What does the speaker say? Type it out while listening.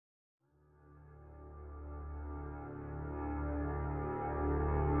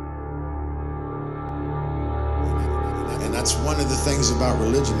that's one of the things about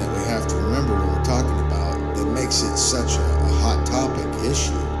religion that we have to remember when we're talking about that makes it such a hot topic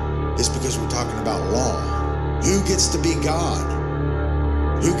issue, is because we're talking about law. Who gets to be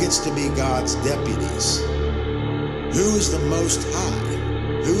God? Who gets to be God's deputies? Who is the Most High?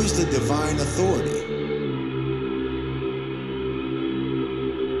 Who is the divine authority?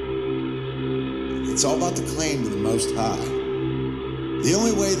 It's all about the claim to the Most High. The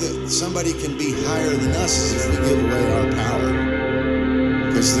only way that somebody can be higher than us is if we give away our power.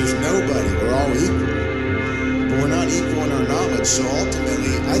 Because there's nobody, we're all equal. But we're not equal in our knowledge, so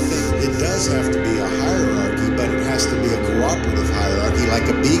ultimately I think it does have to be a hierarchy, but it has to be a cooperative hierarchy like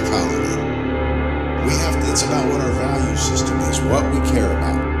a bee colony. It's about what our value system is, what we care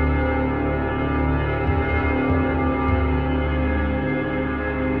about.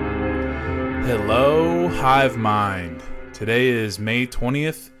 Hello, Hive Mind. Today is May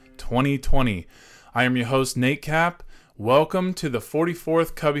 20th, 2020. I am your host, Nate Cap. Welcome to the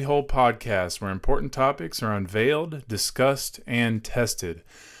 44th Cubbywhole podcast, where important topics are unveiled, discussed, and tested.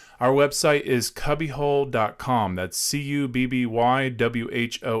 Our website is cubbywhole.com. That's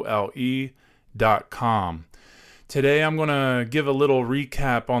cubbywhole.com. Today I'm going to give a little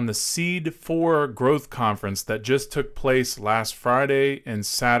recap on the S.E.E.D Growth Conference that just took place last Friday and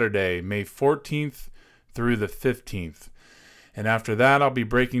Saturday, May 14th through the 15th. And after that, I'll be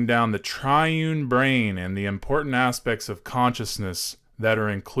breaking down the Triune Brain and the important aspects of consciousness that are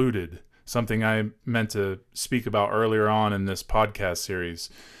included, something I meant to speak about earlier on in this podcast series.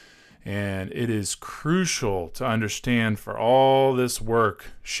 And it is crucial to understand for all this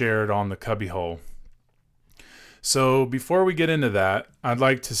work shared on the Cubbywhole. So before we get into that, I'd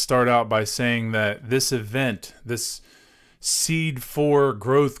like to start out by saying that this event, this S.E.E.D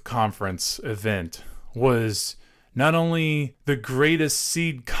Growth Conference event, was not only the greatest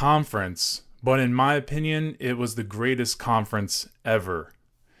S.E.E.D conference, but in my opinion, it was the greatest conference ever.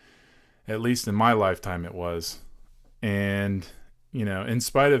 At least in my lifetime it was. And, you know, in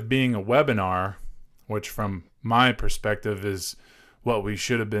spite of being a webinar, which from my perspective is what we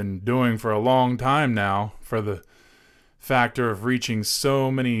should have been doing for a long time now, for the factor of reaching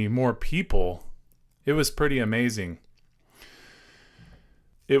so many more people, it was pretty amazing.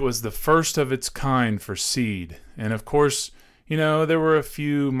 It was the first of its kind for S.E.E.D. And of course, you know, there were a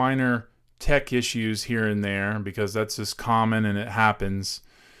few minor tech issues here and there because that's just common and it happens.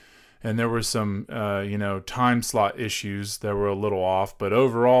 And there were some, time slot issues that were a little off. But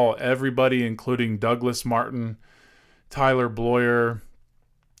overall, everybody, including Douglas Martin, Tyler Bloyer,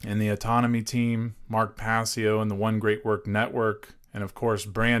 and the Autonomy team, Mark Passio and the One Great Work Network, and of course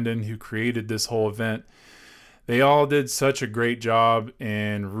Brandon, who created this whole event, they all did such a great job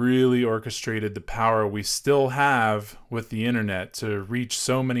and really orchestrated the power we still have with the internet to reach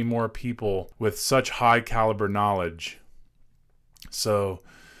so many more people with such high caliber knowledge. So,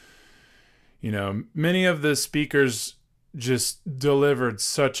 you know, many of the speakers just delivered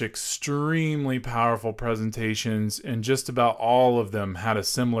such extremely powerful presentations, and just about all of them had a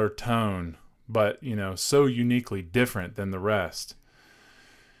similar tone, but, you know, so uniquely different than the rest.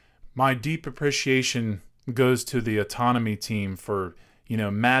 My deep appreciation goes to the Autonomy team for, you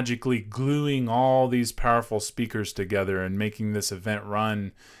know, magically gluing all these powerful speakers together and making this event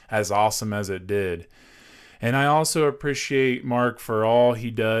run as awesome as it did. And I also appreciate Mark for all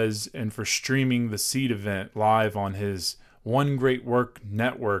he does and for streaming the S.E.E.D event live on his One Great Work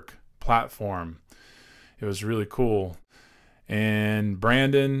Network platform. It was really cool. And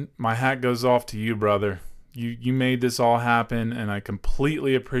Brandon, my hat goes off to you, brother. You made this all happen, and I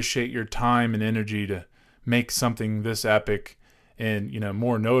completely appreciate your time and energy to make something this epic and, you know,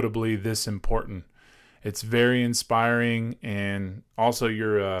 more notably, this important. It's very inspiring, and also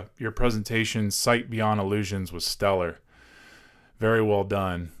your presentation, Sight Beyond Illusions, was stellar. Very well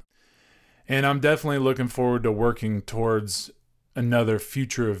done. And I'm definitely looking forward to working towards another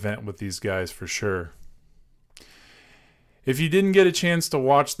future event with these guys for sure. If you didn't get a chance to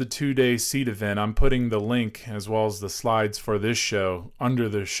watch the 2-day S.E.E.D event, I'm putting the link as well as the slides for this show under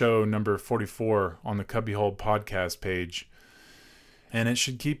the show number 44 on the Cubbywhole podcast page. And it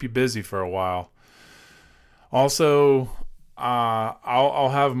should keep you busy for a while. Also, I'll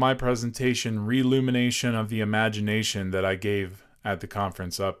have my presentation, Reillumination of the Imagination, that I gave at the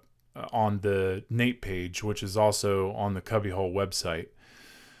conference up on the Nate page, which is also on the Cubbywhole website.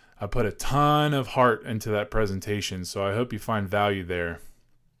 I put a ton of heart into that presentation, so I hope you find value there.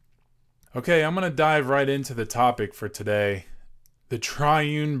 Okay, I'm going to dive right into the topic for today, the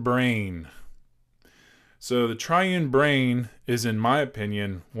Triune Brain. So the Triune Brain is, in my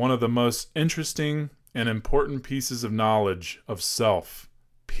opinion, one of the most interesting and important pieces of knowledge of self,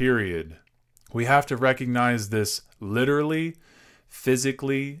 period. We have to recognize this literally,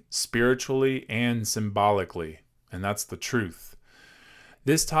 physically, spiritually, and symbolically. And that's the truth.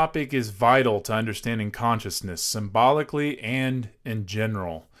 This topic is vital to understanding consciousness, symbolically and in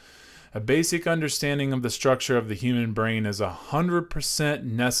general. A basic understanding of the structure of the human brain is 100%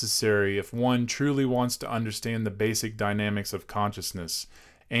 necessary if one truly wants to understand the basic dynamics of consciousness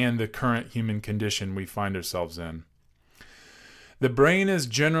and the current human condition we find ourselves in. The brain is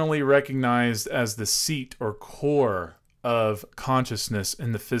generally recognized as the seat or core of consciousness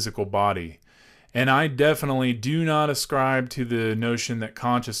in the physical body. And I definitely do not ascribe to the notion that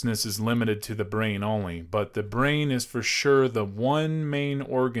consciousness is limited to the brain only, but the brain is for sure the one main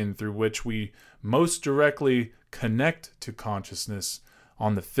organ through which we most directly connect to consciousness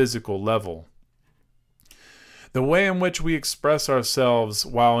on the physical level. The way in which we express ourselves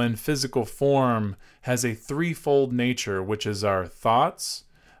while in physical form has a threefold nature, which is our thoughts,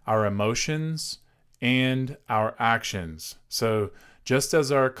 our emotions, and our actions. So just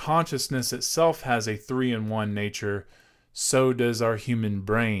as our consciousness itself has a 3-in-1 nature, so does our human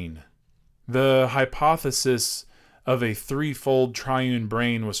brain. The hypothesis of a threefold triune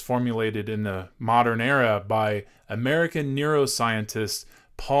brain was formulated in the modern era by American neuroscientist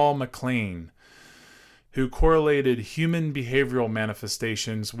Paul MacLean, who correlated human behavioral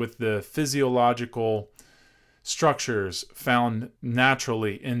manifestations with the physiological structures found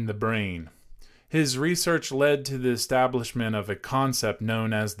naturally in the brain. His research led to the establishment of a concept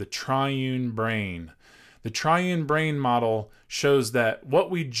known as the Triune Brain. The Triune Brain model shows that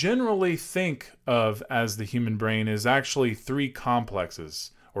what we generally think of as the human brain is actually 3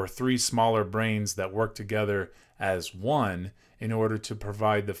 complexes, or 3 smaller brains that work together as one in order to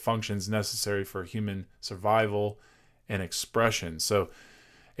provide the functions necessary for human survival and expression. So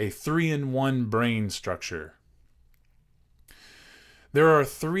a 3-in-1 brain structure. There are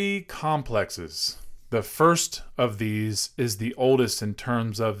 3 complexes. The first of these is the oldest in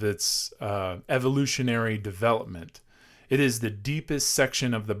terms of its evolutionary development. It is the deepest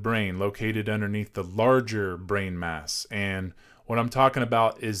section of the brain located underneath the larger brain mass. And what I'm talking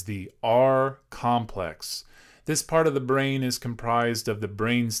about is the R complex. This part of the brain is comprised of the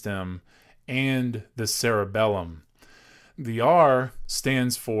brainstem and the cerebellum. The R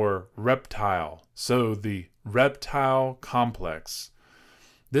stands for reptile, so the reptile complex.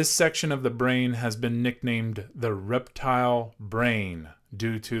 This section of the brain has been nicknamed the reptile brain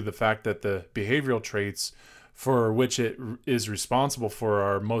due to the fact that the behavioral traits for which it is responsible for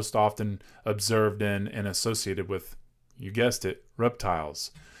are most often observed in and associated with, you guessed it,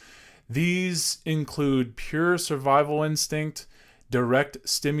 reptiles. These include pure survival instinct, direct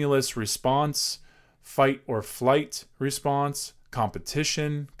stimulus response, fight or flight response,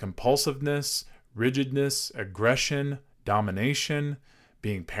 competition, compulsiveness, rigidness, aggression, domination,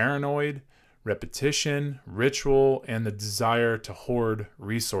 being paranoid, repetition, ritual, and the desire to hoard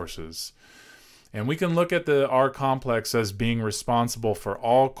resources. And we can look at the R complex as being responsible for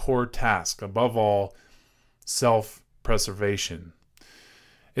all core tasks, above all, self-preservation.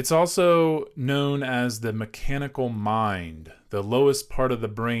 It's also known as the mechanical mind, the lowest part of the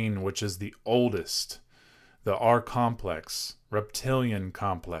brain, which is the oldest. The R complex, reptilian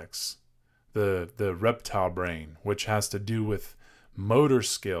complex, the reptile brain, which has to do with motor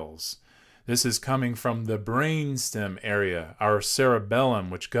skills. This is coming from the brainstem area, our cerebellum,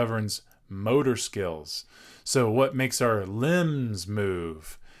 which governs motor skills. So what makes our limbs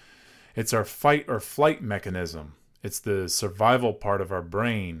move? It's our fight or flight mechanism. It's the survival part of our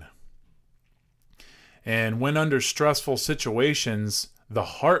brain. And when under stressful situations, the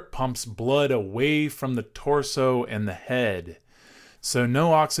heart pumps blood away from the torso and the head. So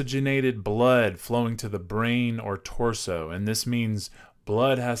no oxygenated blood flowing to the brain or torso. And this means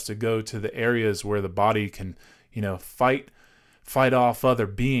blood has to go to the areas where the body can, fight off other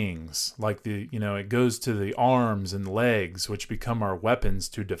beings. Like it goes to the arms and legs, which become our weapons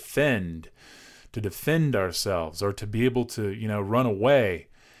to defend ourselves, or to be able to, run away.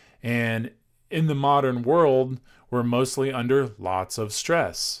 And in the modern world, we're mostly under lots of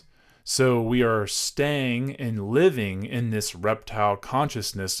stress. So we are staying and living in this reptile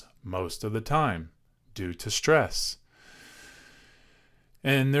consciousness most of the time due to stress.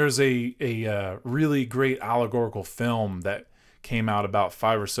 And there's a really great allegorical film that came out about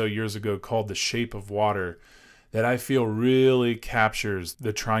 5 or so years ago called The Shape of Water that I feel really captures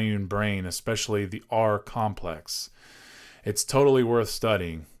the triune brain, especially the R complex. It's totally worth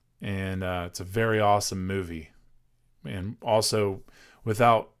studying, and it's a very awesome movie. And also,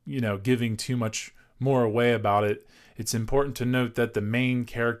 without giving too much more away about it, it's important to note that the main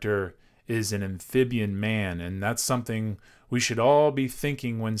character is an amphibian man, and that's something we should all be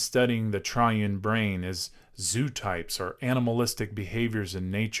thinking when studying the triune brain as zootypes or animalistic behaviors in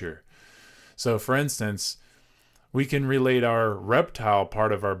nature. So, for instance, we can relate our reptile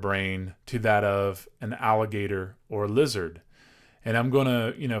part of our brain to that of an alligator or lizard. And I'm going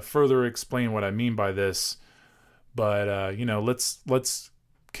to, further explain what I mean by this. But, let's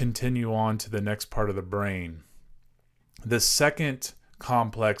continue on to the next part of the brain. The second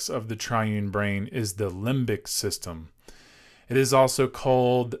complex of the triune brain is the limbic system. It is also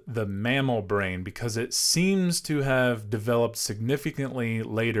called the mammal brain because it seems to have developed significantly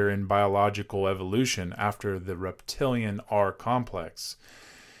later in biological evolution after the reptilian R complex.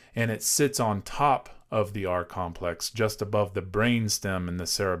 And it sits on top of the R complex, just above the brainstem and the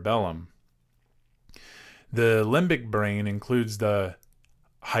cerebellum. The limbic brain includes the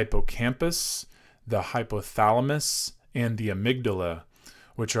hippocampus, the hypothalamus, and the amygdala,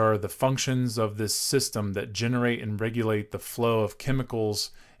 which are the functions of this system that generate and regulate the flow of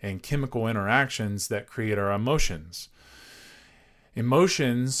chemicals and chemical interactions that create our emotions.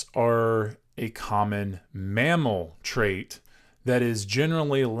 Emotions are a common mammal trait that is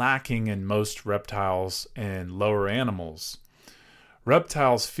generally lacking in most reptiles and lower animals.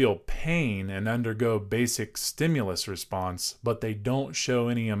 Reptiles feel pain and undergo basic stimulus response, but they don't show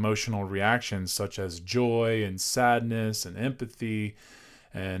any emotional reactions such as joy and sadness and empathy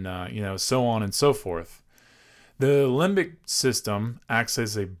and so on and so forth. The limbic system acts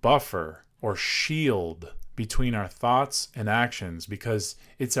as a buffer or shield between our thoughts and actions because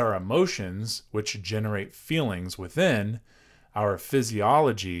it's our emotions which generate feelings within our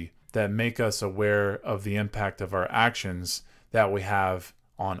physiology that make us aware of the impact of our actions that we have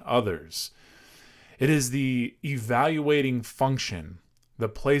on others. It is the evaluating function, the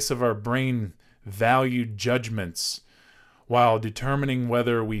place of our brain valued judgments while determining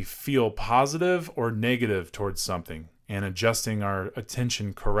whether we feel positive or negative towards something and adjusting our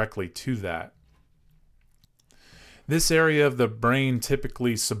attention correctly to that. This area of the brain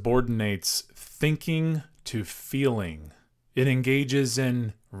typically subordinates thinking to feeling. It engages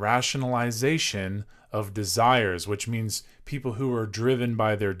in rationalization of desires, which means people who are driven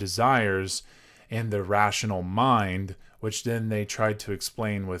by their desires and the rational mind, which then they try to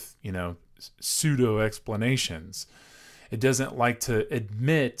explain with, pseudo explanations. It doesn't like to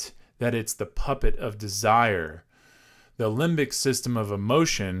admit that it's the puppet of desire. The limbic system of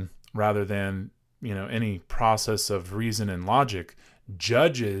emotion, rather than, any process of reason and logic,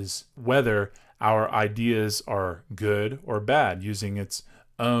 judges whether our ideas are good or bad using its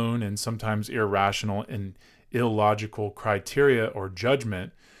own and sometimes irrational and illogical criteria or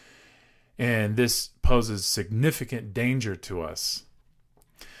judgment. And this poses significant danger to us.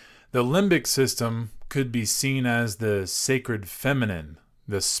 The limbic system could be seen as the sacred feminine,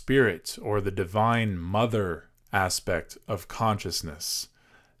 the spirit or the divine mother aspect of consciousness,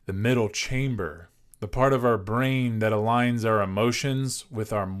 the middle chamber, the part of our brain that aligns our emotions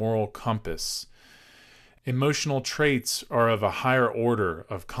with our moral compass. Emotional traits are of a higher order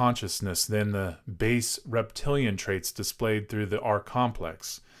of consciousness than the base reptilian traits displayed through the R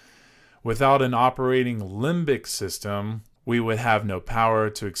complex. Without an operating limbic system, we would have no power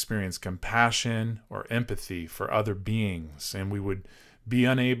to experience compassion or empathy for other beings, and we would be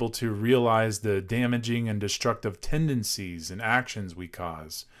unable to realize the damaging and destructive tendencies and actions we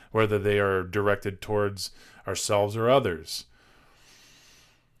cause, whether they are directed towards ourselves or others.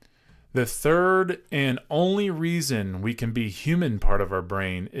 The third and only reason we can be human part of our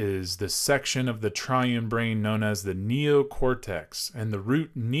brain is the section of the triune brain known as the neocortex, and the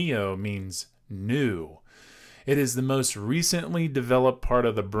root neo means new. It is the most recently developed part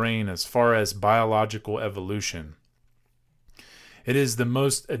of the brain as far as biological evolution. It is the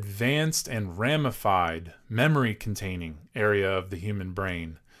most advanced and ramified, memory-containing area of the human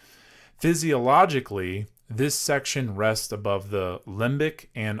brain. Physiologically, this section rests above the limbic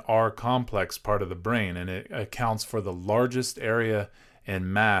and R complex part of the brain, and it accounts for the largest area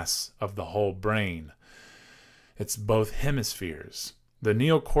and mass of the whole brain. It's both hemispheres. The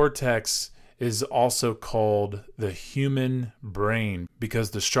neocortex is also called the human brain because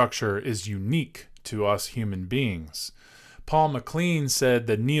the structure is unique to us human beings. Paul MacLean said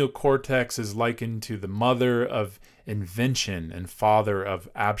the neocortex is likened to the mother of invention and father of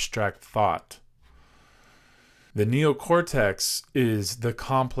abstract thought. The neocortex is the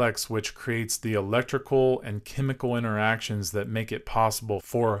complex which creates the electrical and chemical interactions that make it possible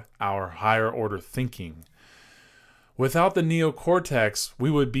for our higher order thinking. Without the neocortex, we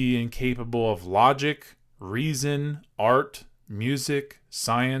would be incapable of logic, reason, art, music,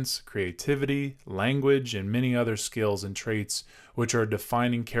 science, creativity, language, and many other skills and traits which are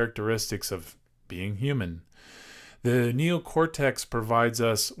defining characteristics of being human. The neocortex provides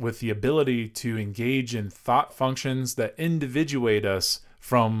us with the ability to engage in thought functions that individuate us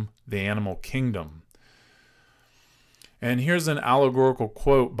from the animal kingdom. And here's an allegorical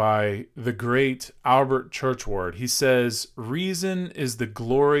quote by the great Albert Churchward. He says, "Reason is the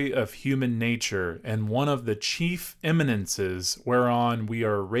glory of human nature, and one of the chief eminences whereon we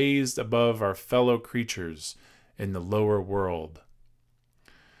are raised above our fellow creatures in the lower world."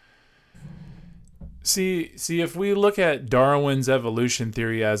 See, if we look at Darwin's evolution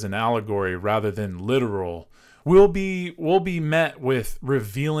theory as an allegory rather than literal, we'll be met with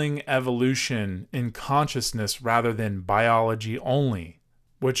revealing evolution in consciousness rather than biology only,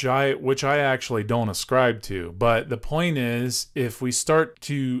 which I actually don't ascribe to. But the point is, if we start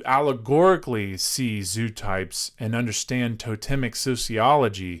to allegorically see zootypes and understand totemic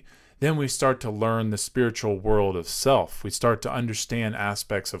sociology, then we start to learn the spiritual world of self. We start to understand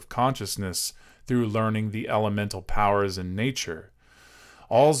aspects of consciousness through learning the elemental powers in nature.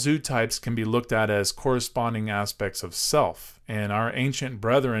 All zootypes can be looked at as corresponding aspects of self, and our ancient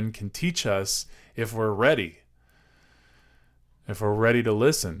brethren can teach us if we're ready to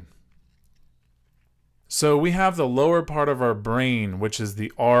listen. So we have the lower part of our brain, which is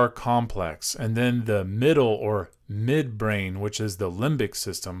the R complex, and then the middle or midbrain, which is the limbic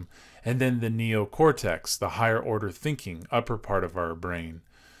system, and then the neocortex, the higher order thinking, upper part of our brain.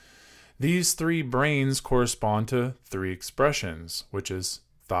 These three brains correspond to three expressions, which is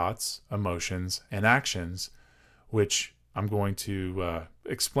thoughts, emotions, and actions, which I'm going to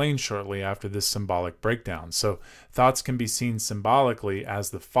explain shortly after this symbolic breakdown. So thoughts can be seen symbolically as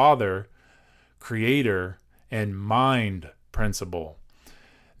the Father, Creator, and Mind principle.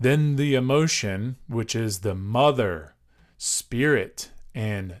 Then the emotion, which is the Mother, Spirit,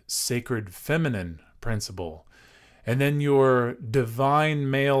 and Sacred Feminine principle. And then your divine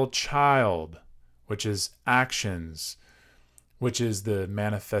male child, which is actions, which is the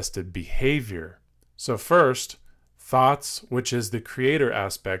manifested behavior. So first, thoughts, which is the creator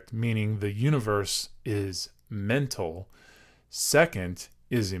aspect, meaning the universe is mental. Second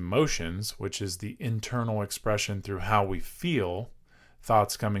is emotions, which is the internal expression through how we feel,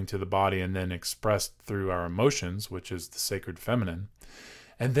 thoughts coming to the body and then expressed through our emotions, which is the sacred feminine.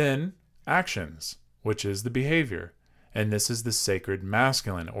 And then actions, which is the behavior. And this is the sacred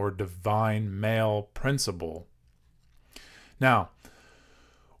masculine or divine male principle. Now,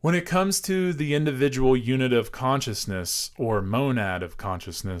 when it comes to the individual unit of consciousness or monad of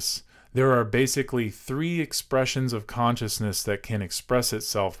consciousness, there are basically three expressions of consciousness that can express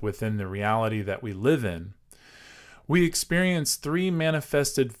itself within the reality that we live in. We experience three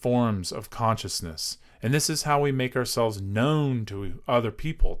manifested forms of consciousness, and this is how we make ourselves known to other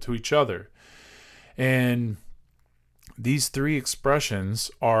people, to each other. And these three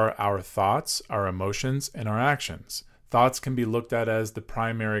expressions are our thoughts, our emotions, and our actions. Thoughts can be looked at as the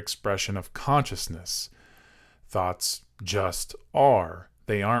primary expression of consciousness. Thoughts just are.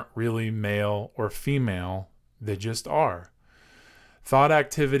 They aren't really male or female, they just are. Thought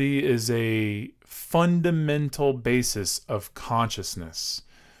activity is a fundamental basis of consciousness.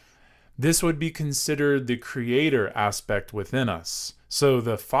 This would be considered the creator aspect within us, so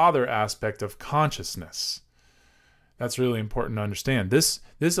the father aspect of consciousness. That's really important to understand. This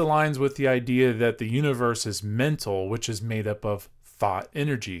aligns with the idea that the universe is mental, which is made up of thought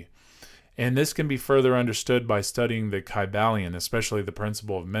energy. And this can be further understood by studying the Kybalion, especially the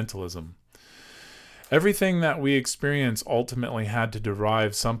principle of mentalism. Everything that we experience ultimately had to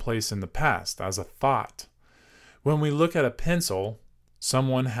derive someplace in the past as a thought. When we look at a pencil,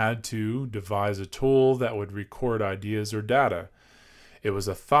 someone had to devise a tool that would record ideas or data. It was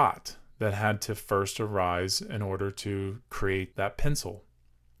a thought that had to first arise in order to create that pencil.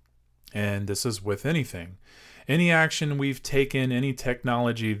 And this is with anything. Any action we've taken, any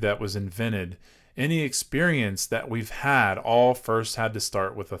technology that was invented, any experience that we've had, all first had to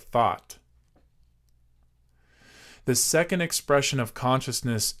start with a thought. The second expression of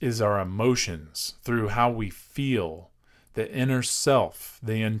consciousness is our emotions, through how we feel, the inner self,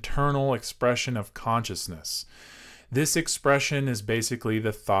 the internal expression of consciousness. This expression is basically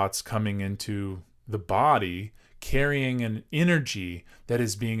the thoughts coming into the body, carrying an energy that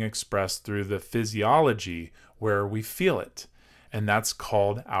is being expressed through the physiology where we feel it, and that's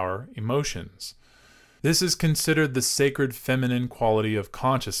called our emotions. This is considered the sacred feminine quality of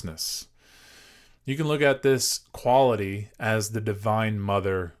consciousness. You can look at this quality as the divine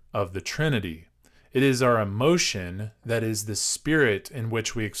mother of the Trinity. It is our emotion that is the spirit in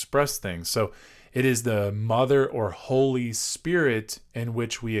which we express things. So it is the mother or Holy Spirit in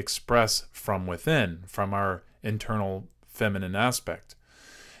which we express from within, from our internal feminine aspect.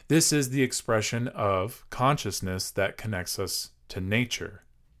 This is the expression of consciousness that connects us to nature.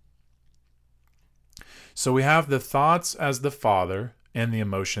 So we have the thoughts as the father and the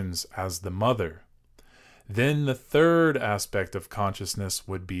emotions as the mother. Then the third aspect of consciousness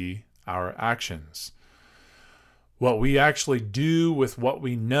would be our actions. What we actually do with what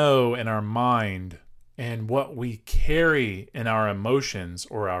we know in our mind and what we carry in our emotions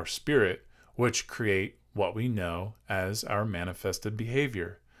or our spirit, which create what we know as our manifested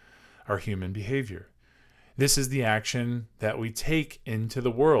behavior, our human behavior. This is the action that we take into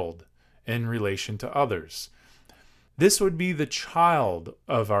the world in relation to others. This would be the child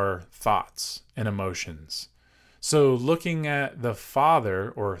of our thoughts and emotions. So looking at the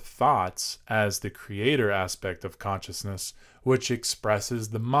father or thoughts as the creator aspect of consciousness, which expresses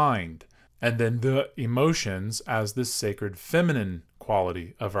the mind, and then the emotions as the sacred feminine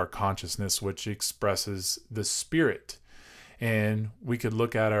quality of our consciousness, which expresses the spirit. And we could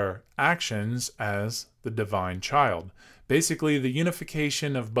look at our actions as the divine child. Basically, the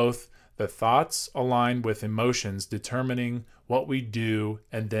unification of both the thoughts aligned with emotions, determining what we do,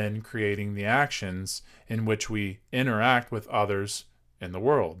 and then creating the actions in which we interact with others in the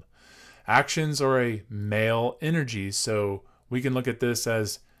world. Actions are a male energy, so we can look at this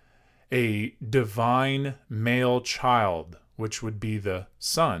as a divine male child, which would be the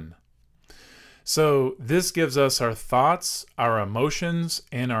sun. So this gives us our thoughts, our emotions,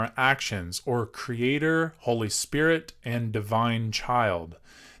 and our actions, or Creator, Holy Spirit, and Divine Child.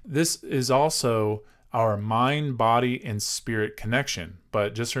 This is also our mind, body, and spirit connection.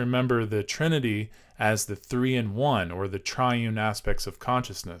 But just remember the Trinity as the 3 in 1, or the triune aspects of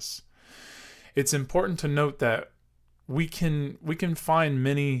consciousness. It's important to note that we can find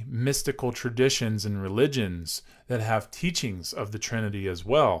many mystical traditions and religions that have teachings of the Trinity as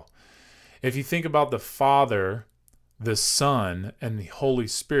well. If you think about the Father, the Son, and the Holy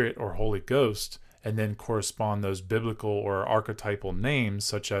Spirit or Holy Ghost, and then correspond those biblical or archetypal names,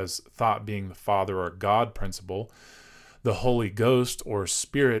 such as thought being the Father or God principle, the Holy Ghost or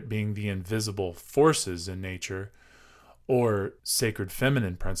Spirit being the invisible forces in nature, or sacred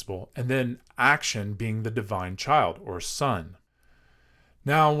feminine principle, and then action being the divine child or Son.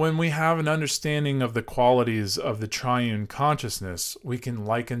 Now, when we have an understanding of the qualities of the triune consciousness, we can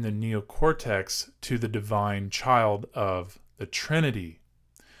liken the neocortex to the divine child of the Trinity.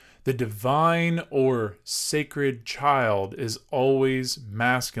 The divine or sacred child is always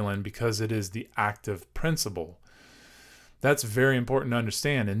masculine because it is the active principle. That's very important to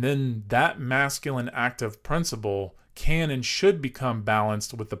understand. And then that masculine active principle can and should become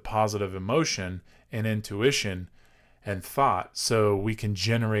balanced with the positive emotion and intuition and thought, so we can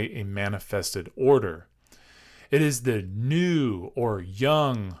generate a manifested order. It is the new or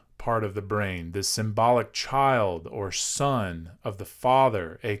young part of the brain, the symbolic child or son of the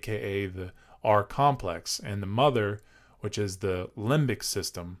father, aka the R complex, and the mother, which is the limbic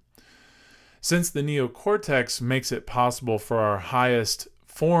system. Since the neocortex makes it possible for our highest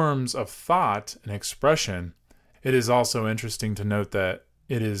forms of thought and expression, it is also interesting to note that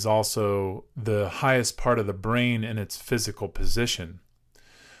it is also the highest part of the brain in its physical position.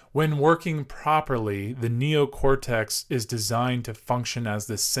 When working properly, the neocortex is designed to function as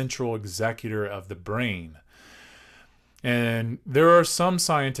the central executor of the brain. And there are some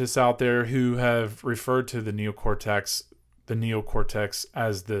scientists out there who have referred to the neocortex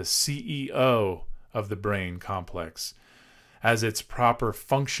as the CEO of the brain complex, as its proper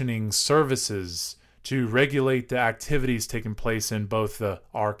functioning services to regulate the activities taking place in both the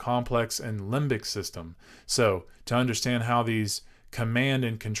R complex and limbic system. So, to understand how these command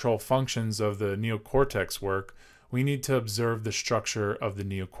and control functions of the neocortex work, we need to observe the structure of the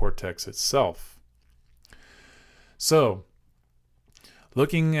neocortex itself. So,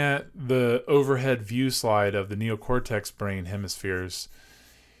 looking at the overhead view slide of the neocortex brain hemispheres,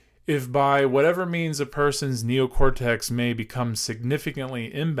 if by whatever means a person's neocortex may become significantly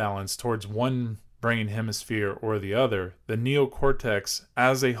imbalanced towards one brain hemisphere or the other, the neocortex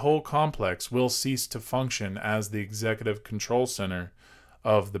as a whole complex will cease to function as the executive control center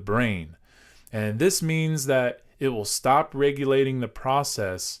of the brain. And this means that it will stop regulating the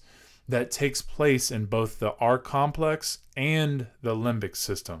process that takes place in both the R complex and the limbic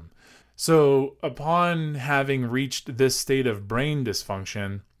system. So, upon having reached this state of brain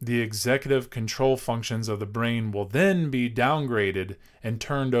dysfunction, the executive control functions of the brain will then be downgraded and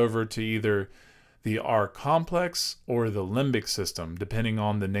turned over to either the R complex or the limbic system, depending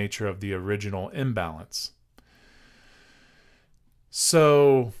on the nature of the original imbalance.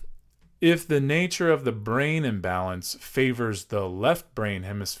 So, if the nature of the brain imbalance favors the left brain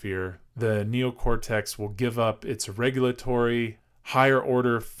hemisphere, the neocortex will give up its regulatory higher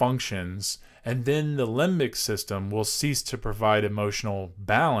order functions, and then the limbic system will cease to provide emotional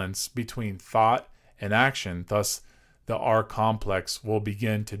balance between thought and action. Thus, the R complex will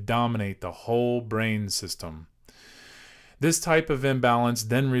begin to dominate the whole brain system. This type of imbalance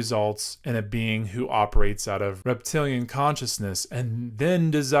then results in a being who operates out of reptilian consciousness and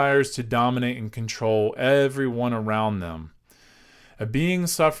then desires to dominate and control everyone around them. A being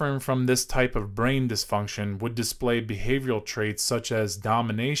suffering from this type of brain dysfunction would display behavioral traits such as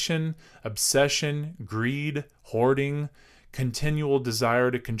domination, obsession, greed, hoarding, continual desire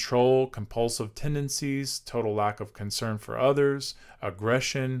to control, compulsive tendencies, total lack of concern for others,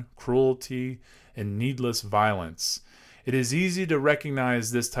 aggression, cruelty, and needless violence. It is easy to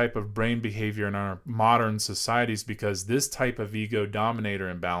recognize this type of brain behavior in our modern societies because this type of ego dominator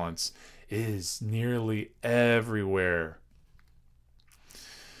imbalance is nearly everywhere.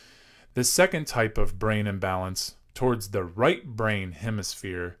 The second type of brain imbalance towards the right brain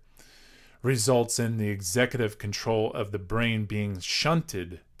hemisphere results in the executive control of the brain being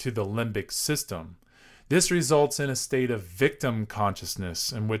shunted to the limbic system. This results in a state of victim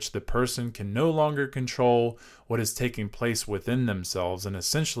consciousness in which the person can no longer control what is taking place within themselves and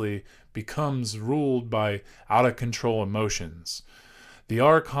essentially becomes ruled by out-of-control emotions. The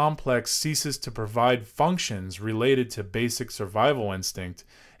R complex ceases to provide functions related to basic survival instinct,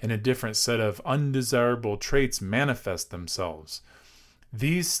 and a different set of undesirable traits manifest themselves.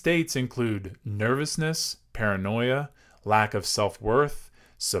 These states include nervousness, paranoia, lack of self-worth,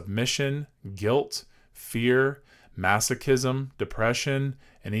 submission, guilt, fear, masochism, depression,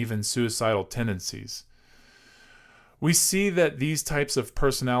 and even suicidal tendencies. We see that these types of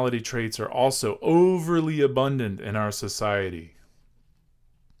personality traits are also overly abundant in our society.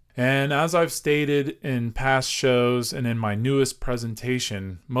 And as I've stated in past shows and in my newest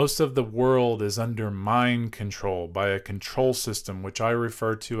presentation, most of the world is under mind control by a control system which I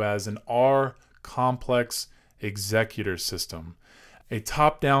refer to as an R complex executor system. A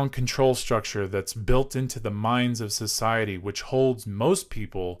top-down control structure that's built into the minds of society, which holds most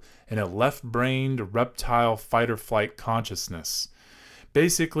people in a left-brained reptile fight-or-flight consciousness.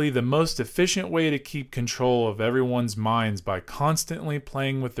 Basically, the most efficient way to keep control of everyone's minds by constantly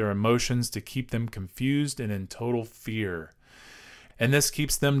playing with their emotions to keep them confused and in total fear. And this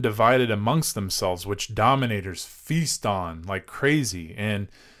keeps them divided amongst themselves, which dominators feast on like crazy. And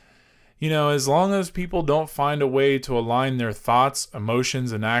as long as people don't find a way to align their thoughts,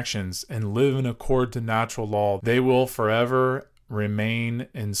 emotions, and actions and live in accord to natural law, they will forever remain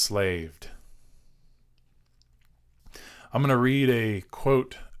enslaved. I'm going to read a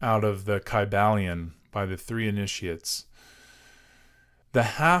quote out of the Kybalion by the Three Initiates. The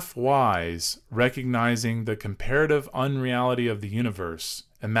half-wise, recognizing the comparative unreality of the universe,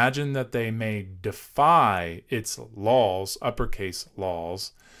 imagine that they may defy its laws, uppercase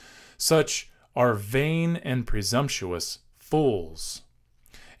laws. Such are vain and presumptuous fools,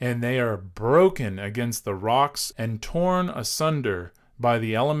 and they are broken against the rocks and torn asunder by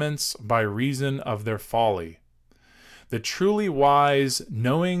the elements by reason of their folly. The truly wise,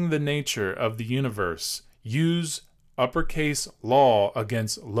 knowing the nature of the universe, use uppercase law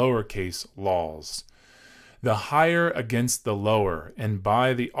against lowercase laws, the higher against the lower, and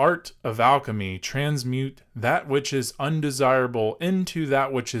by the art of alchemy transmute that which is undesirable into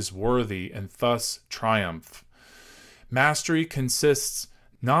that which is worthy, and thus triumph. Mastery consists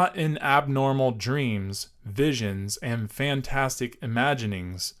not in abnormal dreams, visions, and fantastic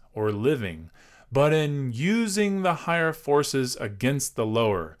imaginings or living, but in using the higher forces against the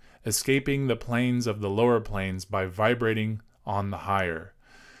lower, escaping the planes of the lower planes by vibrating on the higher.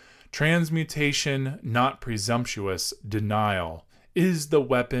 Transmutation, not presumptuous denial, is the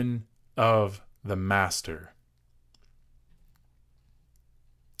weapon of the master.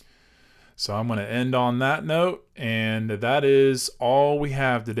 So I'm going to end on that note, and that is all we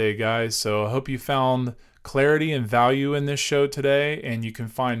have today, guys. So I hope you found clarity and value in this show today, and you can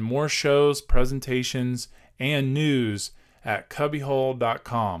find more shows, presentations, and news at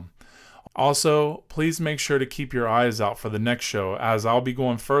Cubbywhole.com. Also, please make sure to keep your eyes out for the next show, as I'll be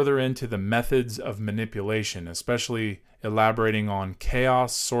going further into the methods of manipulation, especially elaborating on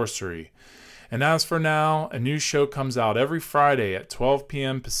chaos sorcery. And as for now, a new show comes out every Friday at 12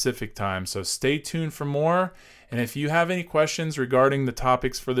 p.m. Pacific time, so stay tuned for more. And if you have any questions regarding the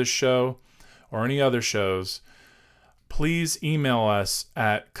topics for this show or any other shows, please email us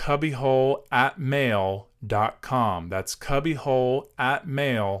at cubbywhole@mail.com. That's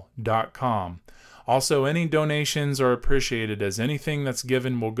cubbywhole@mail.com. Also, any donations are appreciated, as anything that's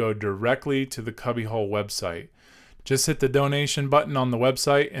given will go directly to the Cubbywhole website. Just hit the donation button on the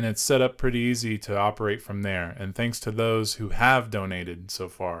website and it's set up pretty easy to operate from there. And thanks to those who have donated so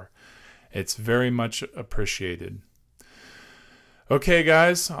far. It's very much appreciated. Okay,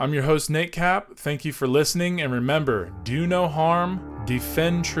 guys, I'm your host, Nate Cap. Thank you for listening. And remember, do no harm,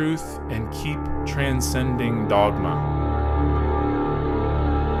 defend truth, and keep transcending dogma.